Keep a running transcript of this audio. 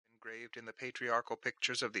engraved in the patriarchal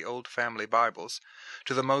pictures of the old family Bibles,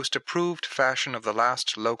 to the most approved fashion of the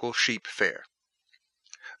last local sheep fair.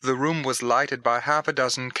 The room was lighted by half a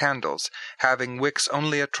dozen candles, having wicks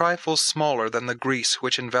only a trifle smaller than the grease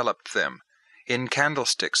which enveloped them, in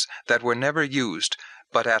candlesticks that were never used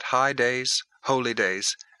but at high days, holy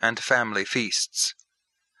days, and family feasts.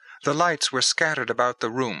 The lights were scattered about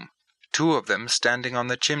the room, 2 of them standing on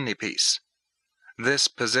the chimney-piece. This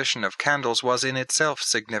position of candles was in itself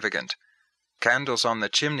significant. Candles on the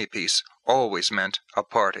chimney-piece always meant a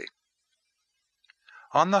party.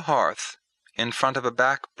 On the hearth, in front of a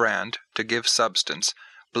back brand to give substance,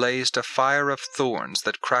 blazed a fire of thorns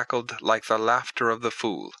that crackled like the laughter of the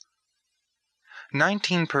fool.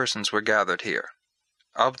 19 persons were gathered here.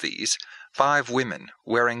 Of these, 5 women,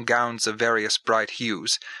 wearing gowns of various bright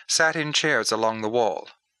hues, sat in chairs along the wall.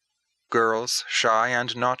 Girls, shy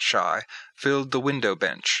and not shy, filled the window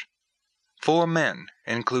bench. 4 men,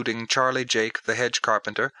 including Charlie Jake, the hedge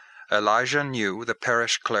carpenter, Elijah New, the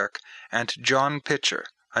parish clerk, and John Pitcher,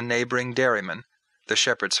 a neighboring dairyman, the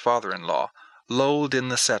shepherd's father-in-law, lolled in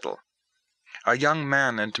the settle. A young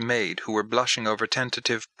man and maid, who were blushing over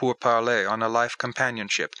tentative pourparlers on a life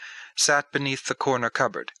companionship, sat beneath the corner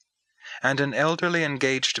cupboard, and an elderly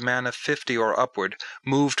engaged man of 50 or upward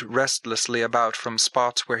moved restlessly about from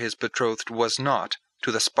spots where his betrothed was not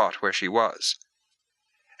to the spot where she was.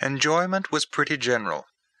 Enjoyment was pretty general,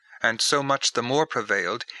 and so much the more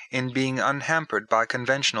prevailed in being unhampered by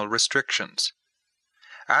conventional restrictions.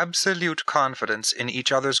 Absolute confidence in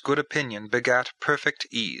each other's good opinion begat perfect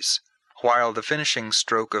ease, while the finishing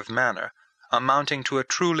stroke of manner, amounting to a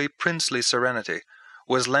truly princely serenity,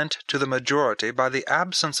 was lent to the majority by the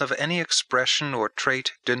absence of any expression or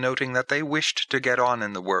trait denoting that they wished to get on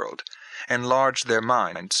in the world, enlarge their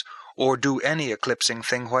minds, or do any eclipsing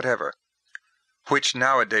thing whatever, which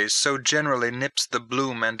nowadays so generally nips the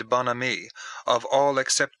bloom and bonhomie of all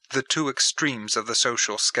except the 2 extremes of the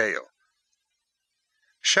social scale.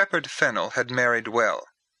 Shepherd Fennel had married well,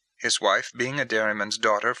 his wife being a dairyman's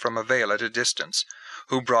daughter from a vale at a distance,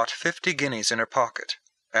 who brought 50 guineas in her pocket,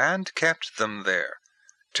 and kept them there,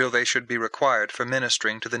 till they should be required for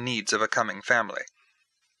ministering to the needs of a coming family.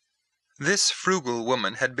 This frugal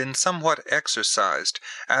woman had been somewhat exercised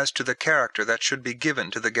as to the character that should be given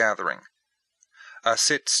to the gathering. A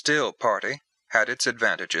sit-still party had its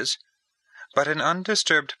advantages, but an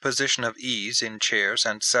undisturbed position of ease in chairs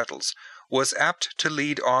and settles was apt to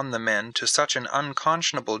lead on the men to such an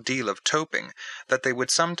unconscionable deal of toping that they would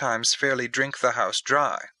sometimes fairly drink the house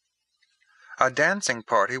dry. A dancing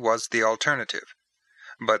party was the alternative,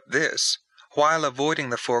 but this, while avoiding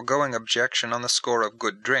the foregoing objection on the score of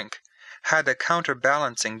good drink, had a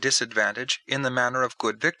counterbalancing disadvantage in the manner of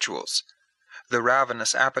good victuals, the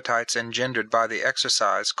ravenous appetites engendered by the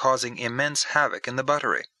exercise causing immense havoc in the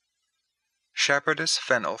buttery. Shepherdess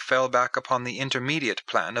Fennel fell back upon the intermediate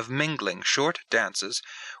plan of mingling short dances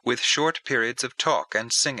with short periods of talk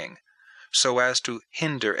and singing, so as to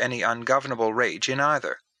hinder any ungovernable rage in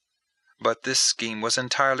either. But this scheme was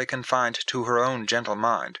entirely confined to her own gentle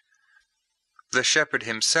mind. The shepherd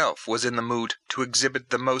himself was in the mood to exhibit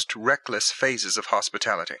the most reckless phases of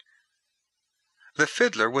hospitality. The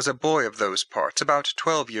fiddler was a boy of those parts, about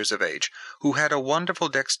 12 years of age, who had a wonderful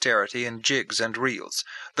dexterity in jigs and reels,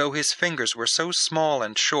 though his fingers were so small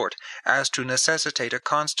and short as to necessitate a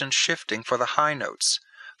constant shifting for the high notes,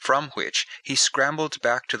 from which he scrambled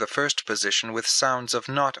back to the first position with sounds of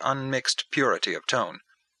not unmixed purity of tone.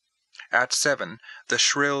 At 7, the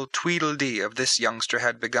shrill tweedledee of this youngster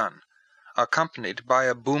had begun, accompanied by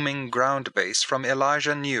a booming ground bass from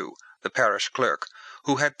Elijah New, the parish clerk,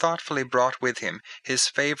 who had thoughtfully brought with him his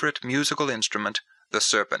favorite musical instrument, the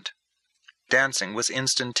serpent. Dancing was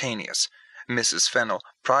instantaneous, Mrs. Fennel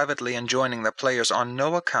privately enjoining the players on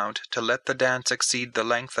no account to let the dance exceed the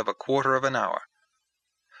length of a quarter of an hour.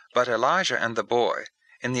 But Elijah and the boy,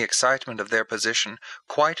 in the excitement of their position,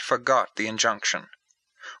 quite forgot the injunction.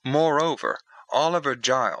 Moreover, Oliver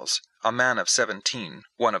Giles, a man of 17,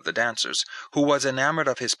 one of the dancers, who was enamored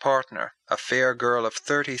of his partner, a fair girl of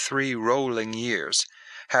 33 rolling years,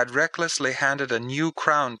 had recklessly handed a new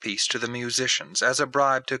crown piece to the musicians as a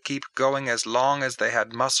bribe to keep going as long as they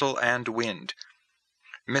had muscle and wind.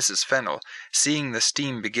 Mrs. Fennel, seeing the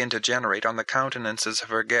steam begin to generate on the countenances of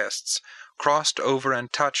her guests, crossed over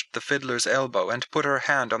and touched the fiddler's elbow and put her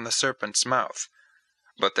hand on the serpent's mouth.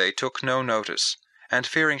 But they took no notice, and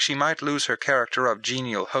fearing she might lose her character of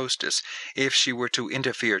genial hostess if she were to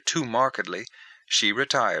interfere too markedly, she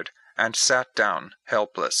retired and sat down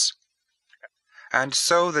helpless. And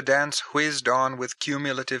so the dance whizzed on with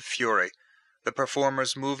cumulative fury, the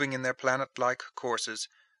performers moving in their planet-like courses,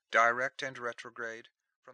 direct and retrograde,